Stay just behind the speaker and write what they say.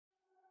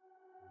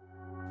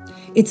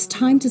It's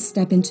time to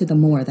step into the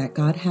more that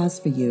God has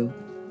for you.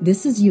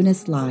 This is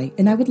Eunice Lai,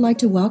 and I would like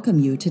to welcome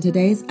you to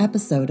today's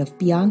episode of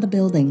Beyond the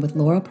Building with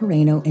Laura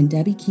Pereno and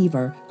Debbie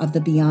Keever of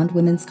the Beyond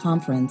Women's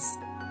Conference.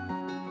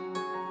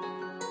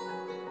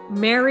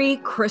 Merry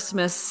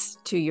Christmas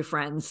to you,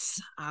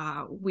 friends.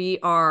 We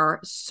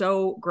are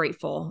so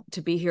grateful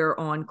to be here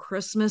on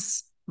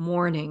Christmas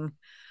morning,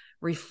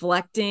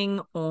 reflecting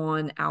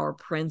on our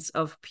Prince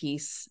of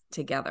Peace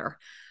together.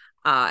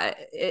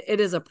 It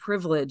is a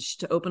privilege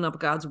to open up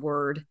God's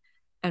word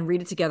and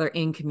read it together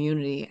in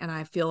community. And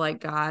I feel like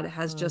God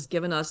has just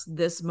given us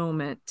this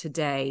moment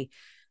today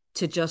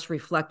to just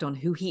reflect on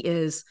who he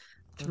is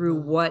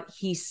through what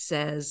he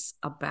says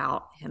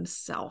about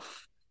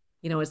himself.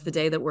 You know, it's the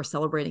day that we're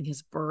celebrating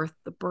his birth,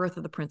 the birth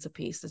of the Prince of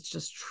Peace. It's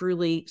just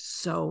truly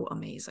so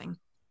amazing.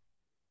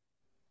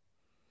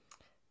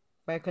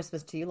 Merry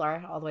Christmas to you,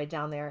 Laura, all the way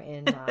down there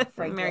in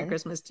Franklin. Merry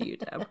Christmas to you,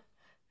 Deb.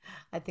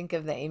 I think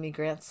of the Amy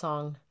Grant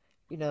song,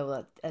 you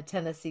know, a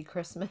Tennessee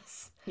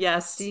Christmas.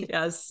 Yes,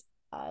 yes.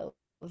 I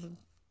would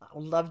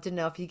love to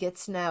know if you get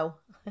snow.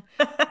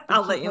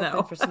 I'll let you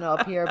know for snow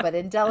up here, but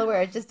in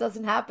Delaware it just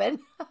doesn't happen.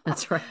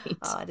 That's right.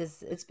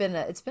 It's been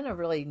a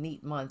really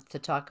neat month to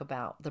talk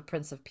about the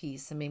Prince of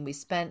Peace. I mean, we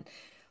spent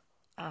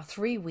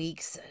 3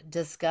 weeks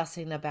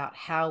discussing about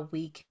how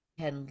we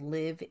can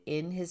live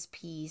in his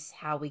peace,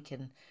 how we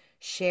can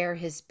share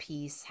his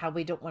peace, how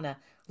we don't want to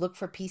look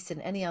for peace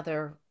in any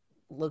other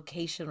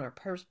location or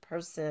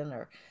person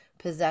or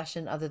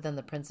possession other than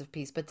the Prince of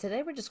Peace. But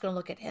today we're just going to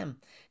look at him,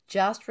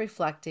 just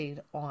reflecting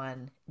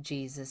on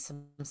Jesus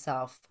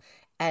himself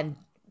and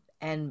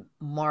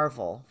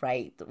marvel,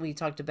 right? We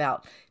talked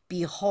about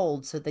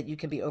behold so that you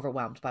can be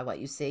overwhelmed by what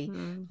you see,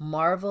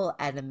 marvel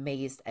and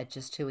amazed at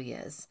just who he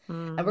is.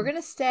 And we're going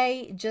to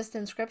stay just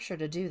in scripture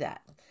to do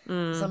that.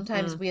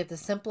 Sometimes we have to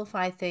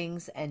simplify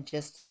things and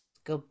just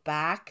go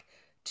back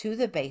to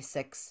the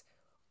basics.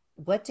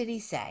 What did he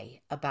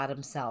say about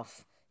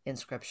himself in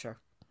scripture?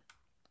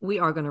 We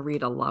are going to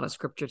read a lot of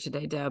scripture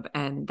today, Deb,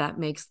 and that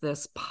makes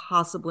this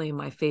possibly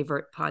my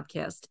favorite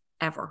podcast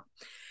ever.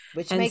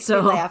 Which makes me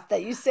laugh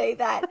that you say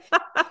that.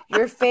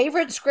 Your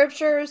favorite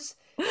scriptures,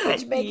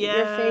 which make it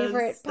your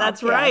favorite podcast.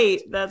 That's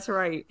right. That's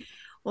right.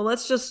 Well,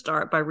 let's just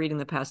start by reading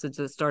the passage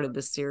that started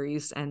this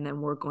series, and then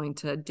we're going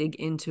to dig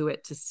into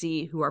it to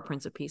see who our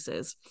Prince of Peace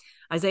is.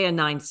 Isaiah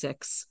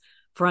 9:6.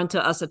 For unto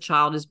us a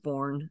child is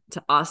born,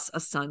 to us a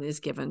son is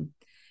given,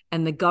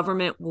 and the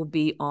government will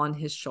be on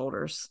his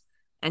shoulders.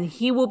 And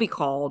he will be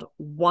called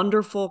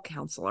Wonderful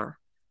Counselor,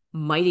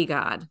 Mighty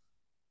God,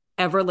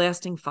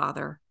 Everlasting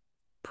Father,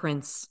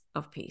 Prince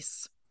of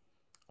Peace.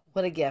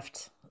 What a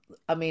gift.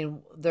 I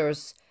mean,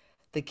 there's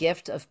the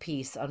gift of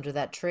peace under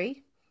that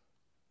tree,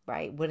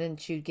 right?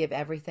 Wouldn't you give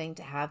everything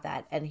to have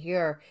that? And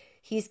here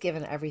he's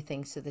given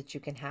everything so that you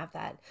can have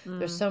that.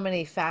 There's so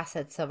many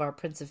facets of our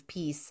Prince of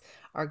Peace,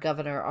 our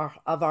governor,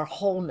 of our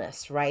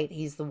wholeness, right?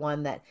 He's the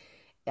one that,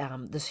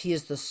 he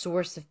is the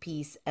source of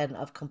peace and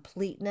of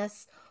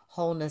completeness,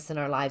 wholeness in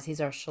our lives.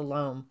 He's our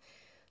shalom.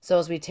 So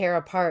as we tear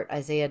apart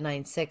Isaiah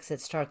 9:6, it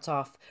starts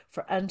off,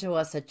 for unto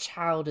us a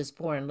child is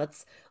born.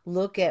 Let's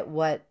look at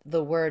what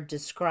the word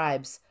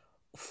describes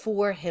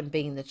for him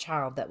being the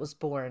child that was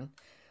born.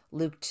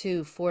 Luke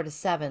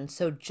 2:4-7.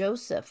 So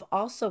Joseph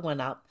also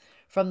went up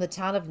from the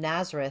town of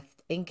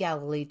Nazareth in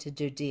Galilee to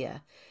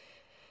Judea,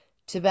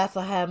 to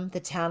Bethlehem, the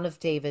town of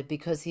David,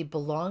 because he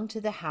belonged to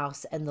the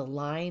house and the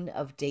line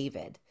of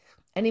David.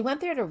 And he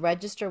went there to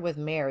register with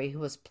Mary, who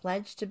was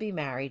pledged to be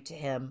married to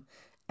him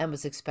and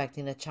was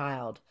expecting a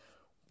child.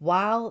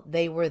 While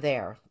they were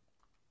there,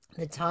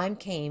 the time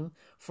came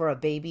for a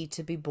baby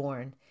to be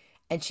born,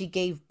 and she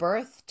gave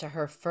birth to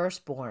her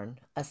firstborn,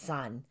 a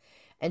son.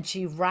 And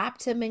she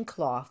wrapped him in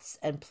cloths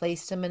and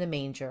placed him in a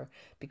manger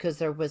because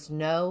there was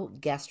no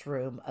guest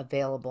room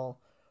available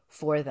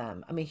for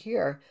them. I mean,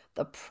 here,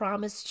 the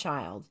promised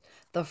child,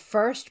 the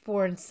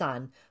firstborn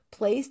son,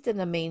 placed in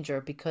a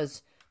manger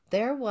because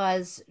there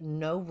was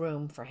no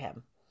room for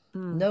him.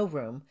 No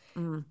room.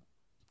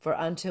 For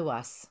unto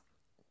us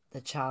the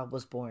child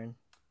was born.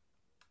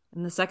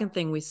 And the second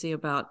thing we see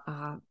about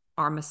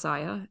our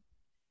Messiah,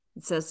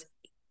 it says,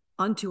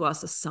 unto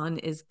us a son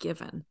is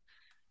given.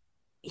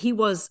 He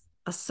was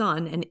a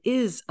son and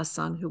is a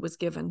son who was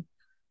given.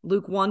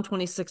 Luke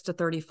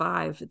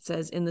 1:26-35, it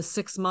says, in the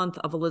 6th month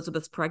of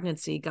Elizabeth's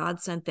pregnancy,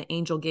 God sent the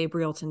angel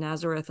Gabriel to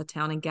Nazareth, a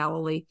town in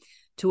Galilee,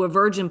 to a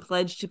virgin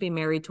pledged to be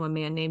married to a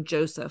man named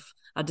Joseph,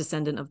 a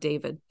descendant of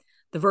David.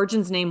 The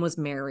virgin's name was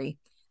Mary.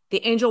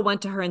 The angel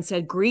went to her and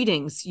said,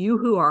 greetings, you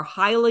who are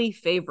highly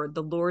favored,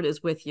 the Lord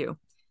is with you.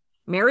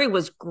 Mary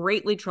was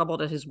greatly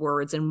troubled at his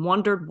words and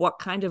wondered what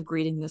kind of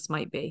greeting this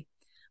might be.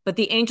 But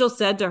the angel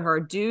said to her,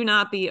 do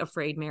not be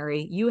afraid,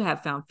 Mary. You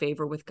have found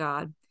favor with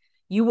God.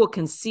 You will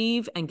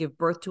conceive and give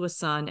birth to a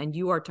son, and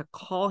you are to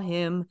call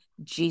him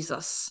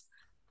Jesus.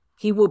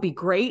 He will be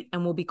great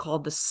and will be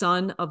called the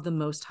Son of the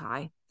Most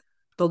High.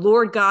 The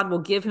Lord God will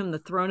give him the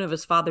throne of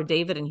his father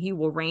David, and he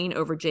will reign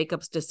over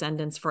Jacob's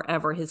descendants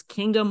forever. His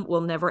kingdom will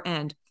never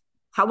end.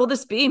 How will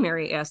this be,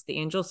 Mary asked the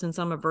angel, since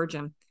I'm a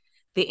virgin?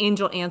 The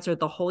angel answered,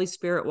 the Holy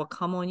Spirit will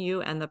come on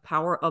you, and the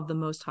power of the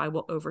Most High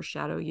will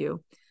overshadow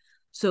you.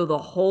 So the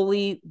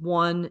Holy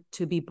One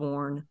to be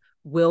born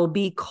will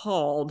be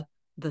called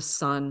the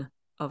Son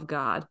of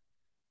God.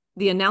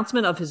 The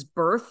announcement of his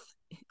birth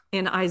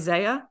in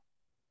Isaiah,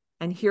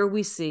 and here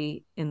we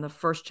see in the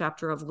first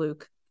chapter of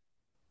Luke,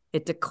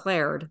 it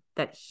declared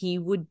that he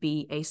would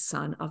be a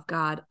son of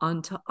God.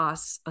 Unto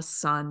us a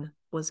son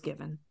was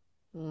given.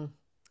 And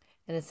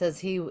it says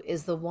he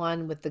is the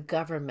one with the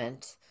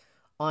government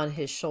on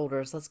his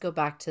shoulders. Let's go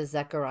back to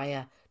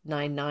Zechariah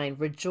 9:9.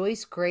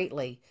 Rejoice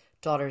greatly,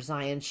 daughter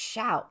Zion.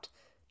 Shout,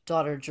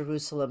 daughter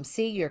Jerusalem.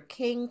 See, your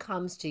king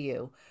comes to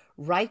you,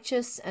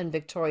 righteous and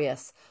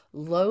victorious,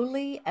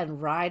 lowly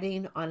and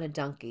riding on a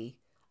donkey,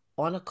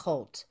 on a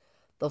colt,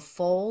 the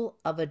foal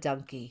of a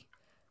donkey.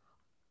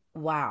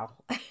 Wow.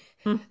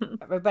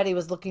 Everybody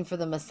was looking for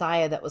the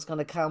Messiah that was going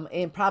to come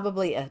in,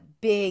 probably a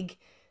big,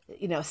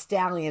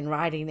 stallion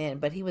riding in,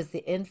 but he was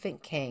the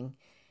infant king.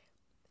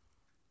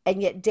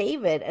 And yet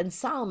David and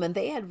Solomon,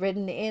 they had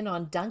ridden in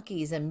on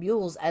donkeys and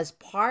mules as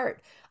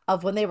part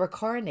of when they were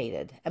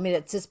coronated. I mean,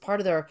 it's just part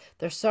of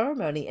their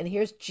ceremony. And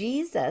here's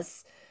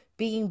Jesus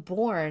being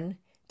born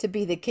to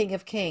be the King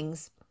of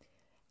Kings.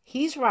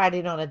 He's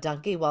riding on a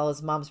donkey while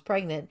his mom's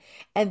pregnant.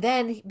 And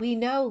then we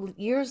know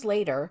years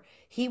later,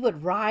 he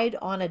would ride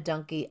on a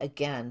donkey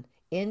again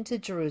into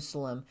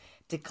Jerusalem,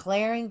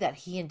 declaring that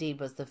he indeed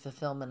was the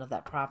fulfillment of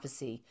that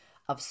prophecy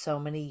of so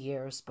many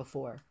years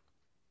before.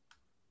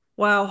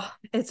 Wow,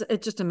 it's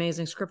just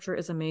amazing. Scripture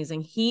is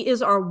amazing. He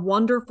is our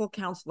wonderful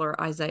counselor,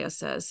 Isaiah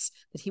says,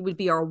 that he would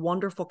be our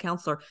wonderful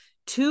counselor.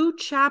 2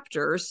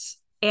 chapters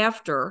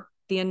after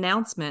the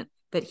announcement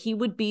that he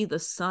would be the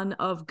Son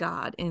of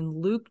God,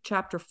 in Luke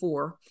chapter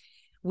 4,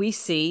 we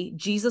see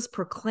Jesus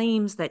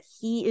proclaims that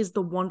he is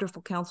the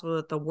wonderful counselor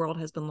that the world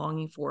has been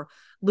longing for.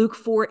 Luke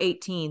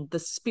 4:18, the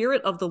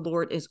Spirit of the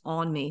Lord is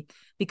on me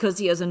because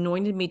he has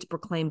anointed me to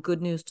proclaim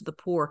good news to the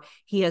poor.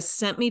 He has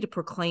sent me to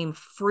proclaim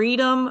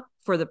freedom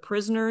for the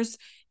prisoners,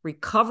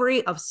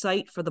 recovery of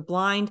sight for the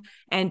blind,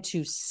 and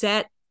to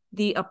set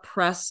the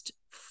oppressed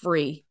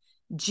free.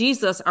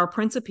 Jesus, our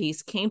Prince of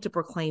Peace, came to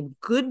proclaim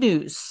good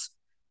news,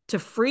 to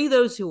free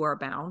those who are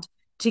bound,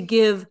 to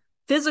give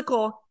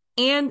physical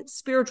and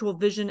spiritual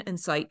vision and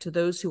sight to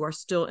those who are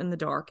still in the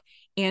dark,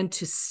 and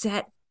to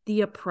set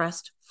the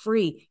oppressed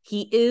free.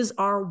 He is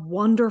our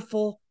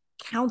wonderful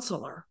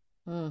counselor.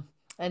 And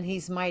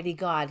he's mighty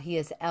God. He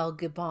is El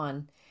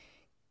Gibbon,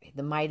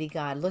 the mighty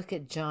God. Look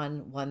at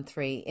John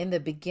 1:3. In the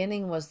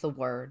beginning was the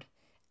Word,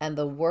 and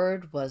the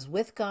Word was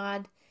with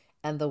God,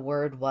 and the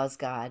Word was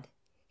God.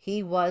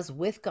 He was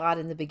with God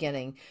in the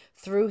beginning.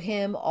 Through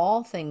him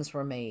all things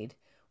were made.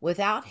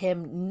 Without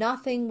him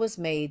nothing was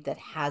made that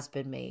has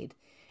been made.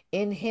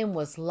 In him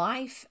was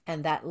life,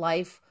 and that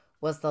life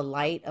was the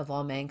light of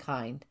all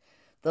mankind.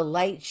 The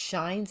light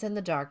shines in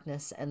the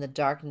darkness, and the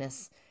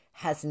darkness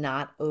has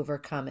not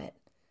overcome it.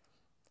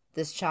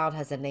 This child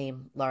has a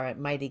name, Laura,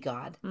 mighty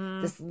God.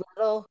 This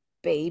little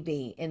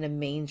baby in a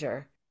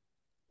manger,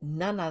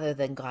 none other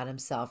than God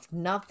himself.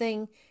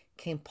 Nothing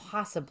can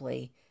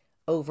possibly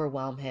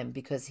overwhelm him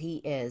because he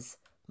is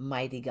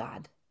mighty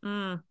God.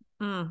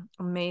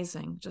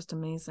 Amazing, just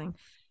amazing.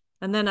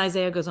 And then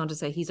Isaiah goes on to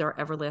say he's our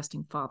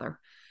everlasting Father.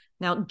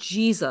 Now,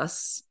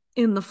 Jesus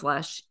in the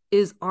flesh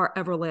is our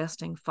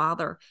everlasting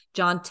Father.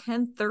 John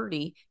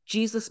 10:30,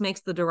 Jesus makes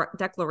the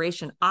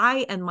declaration,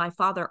 I and my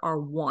Father are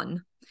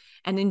one.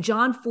 And in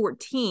John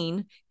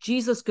 14,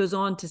 Jesus goes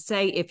on to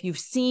say, if you've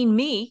seen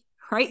me,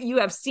 right, you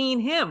have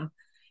seen him.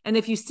 And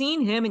if you've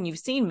seen him and you've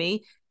seen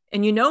me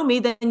and you know me,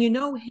 then you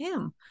know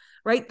him,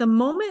 right? The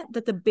moment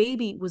that the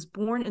baby was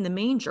born in the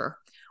manger,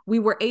 we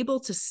were able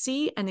to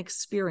see and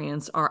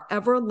experience our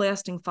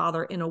everlasting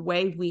Father in a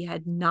way we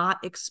had not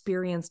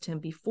experienced him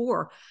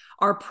before.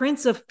 Our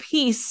Prince of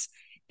Peace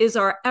is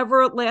our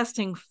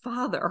everlasting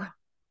Father.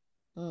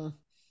 And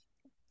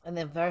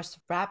the verse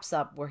wraps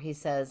up where he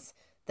says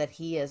that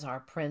he is our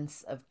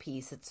Prince of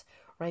Peace. It's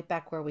right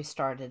back where we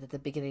started at the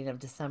beginning of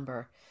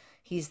December.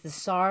 He's the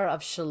Sar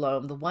of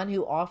Shalom, the one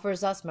who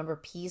offers us, remember,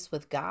 peace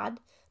with God,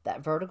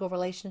 that vertical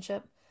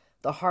relationship,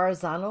 the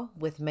horizontal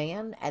with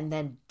man, and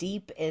then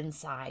deep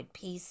inside,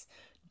 peace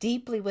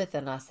deeply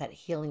within us, that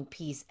healing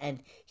peace.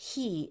 And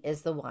he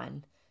is the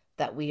one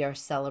that we are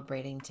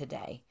celebrating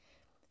today.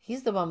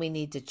 He's the one we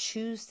need to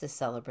choose to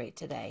celebrate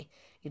today.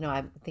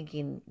 I'm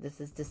thinking this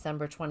is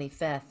December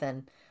 25th,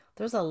 and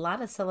there's a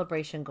lot of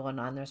celebration going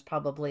on. There's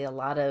probably a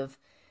lot of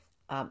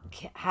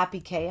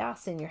happy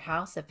chaos in your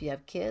house if you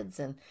have kids,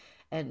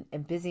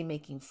 and busy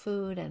making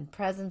food and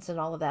presents and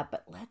all of that.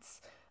 But let's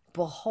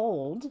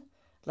behold,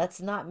 let's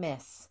not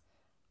miss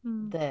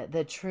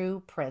the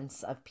true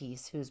Prince of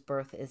Peace, whose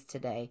birth is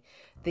today.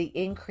 The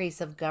increase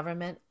of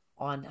government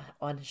on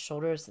his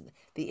shoulders,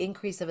 the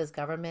increase of his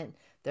government,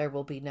 there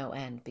will be no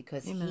end,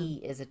 because Amen. He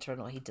is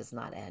eternal. He does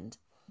not end.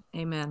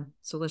 Amen.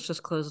 So let's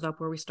just close it up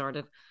where we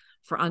started.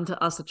 For unto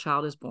us a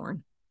child is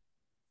born,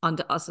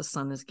 unto us a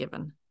son is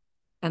given,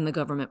 and the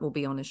government will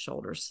be on his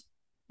shoulders,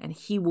 and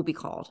he will be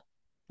called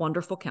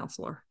Wonderful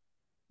Counselor,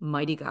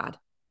 Mighty God,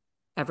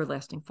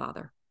 everlasting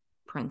Father,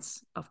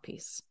 Prince of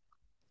Peace.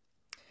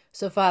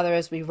 So, Father,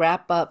 as we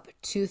wrap up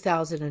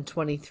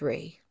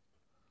 2023,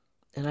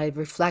 and I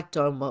reflect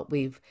on what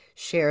we've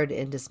shared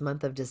in this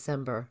month of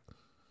December,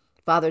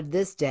 Father,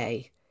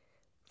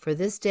 for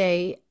this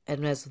day,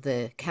 and as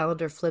the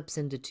calendar flips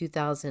into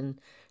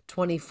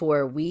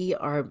 2024, we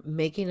are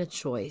making a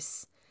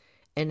choice,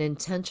 an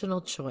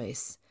intentional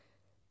choice,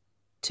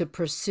 to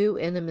pursue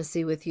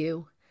intimacy with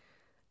you.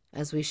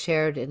 As we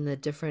shared in the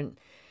different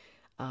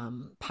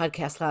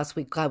podcasts last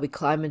week, God, we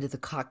climb into the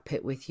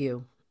cockpit with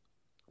you.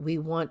 We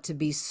want to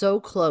be so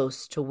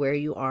close to where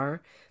you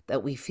are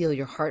that we feel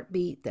your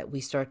heartbeat, that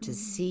we start to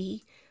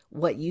see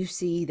what you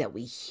see, that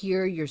we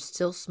hear your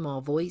still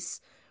small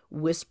voice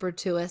whisper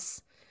to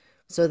us,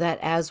 so that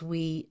as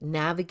we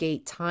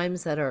navigate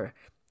times that are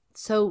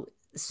so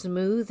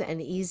smooth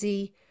and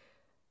easy,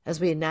 as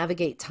we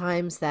navigate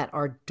times that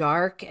are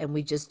dark and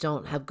we just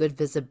don't have good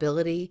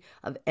visibility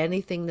of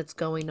anything that's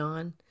going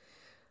on,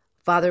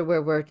 Father,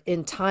 where we're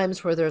in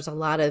times where there's a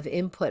lot of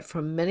input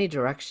from many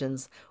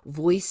directions,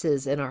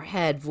 voices in our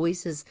head,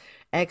 voices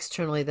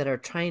externally that are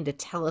trying to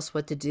tell us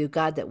what to do,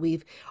 God, that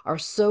we are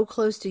so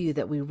close to you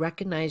that we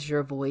recognize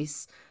your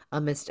voice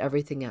amidst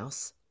everything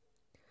else.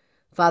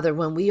 Father,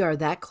 when we are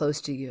that close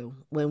to you,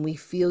 when we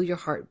feel your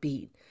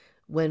heartbeat,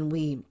 when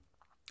we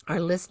are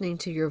listening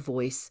to your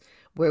voice,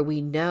 where we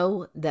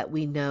know that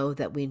we know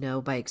that we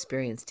know by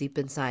experience deep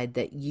inside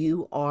that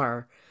you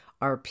are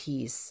our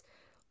peace,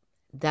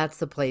 that's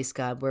the place,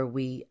 God, where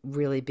we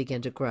really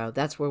begin to grow.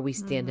 That's where we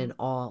stand in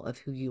awe of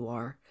who you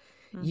are.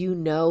 You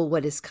know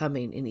what is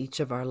coming in each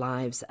of our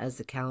lives as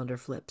the calendar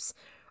flips.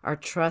 Our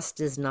trust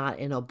is not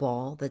in a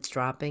ball that's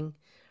dropping.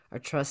 Our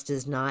trust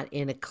is not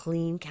in a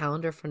clean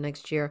calendar for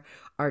next year.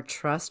 Our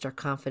trust, our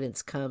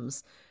confidence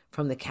comes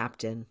from the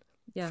captain,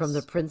 from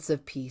the Prince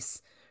of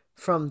Peace,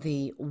 from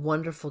the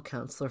wonderful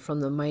counselor, from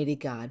the mighty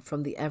God,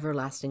 from the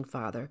everlasting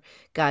Father.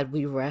 God,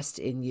 we rest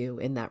in you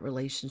in that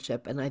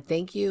relationship. And I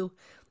thank you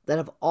that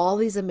of all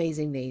these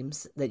amazing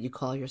names that you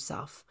call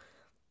yourself,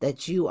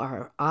 that you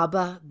are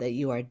Abba, that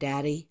you are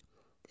Daddy,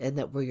 and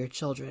that we're your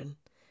children.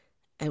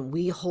 And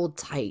we hold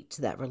tight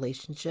to that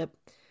relationship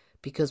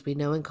because we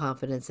know in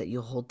confidence that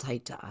you hold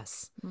tight to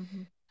us.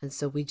 And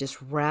so we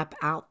just wrap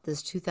out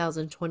this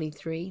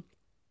 2023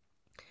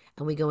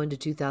 and we go into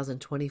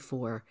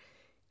 2024,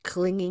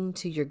 clinging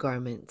to your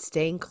garment,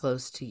 staying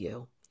close to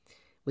you.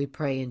 We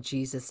pray in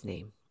Jesus'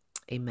 name.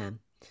 Amen.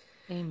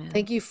 Amen.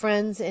 Thank you,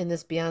 friends, in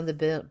this Beyond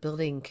the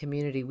Building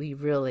community. We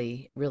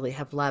really, really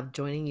have loved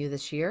joining you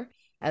this year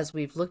as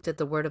we've looked at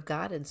the Word of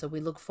God. And so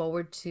we look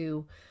forward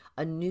to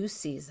a new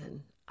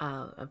season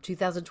of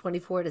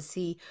 2024 to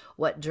see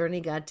what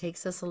journey God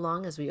takes us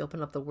along as we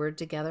open up the Word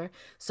together.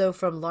 So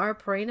from Laura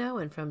Perino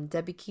and from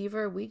Debbie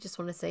Kiever, we just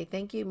want to say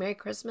thank you, Merry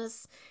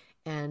Christmas,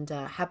 and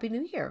Happy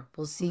New Year.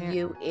 We'll see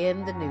you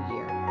in the new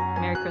year.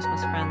 Merry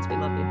Christmas, friends. We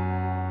love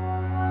you.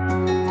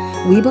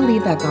 We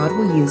believe that God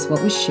will use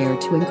what was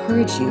shared to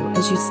encourage you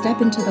as you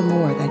step into the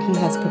more that He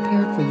has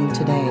prepared for you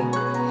today.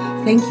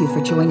 Thank you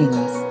for joining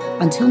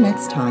us. Until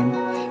next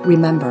time,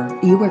 remember,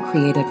 you were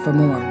created for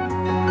more.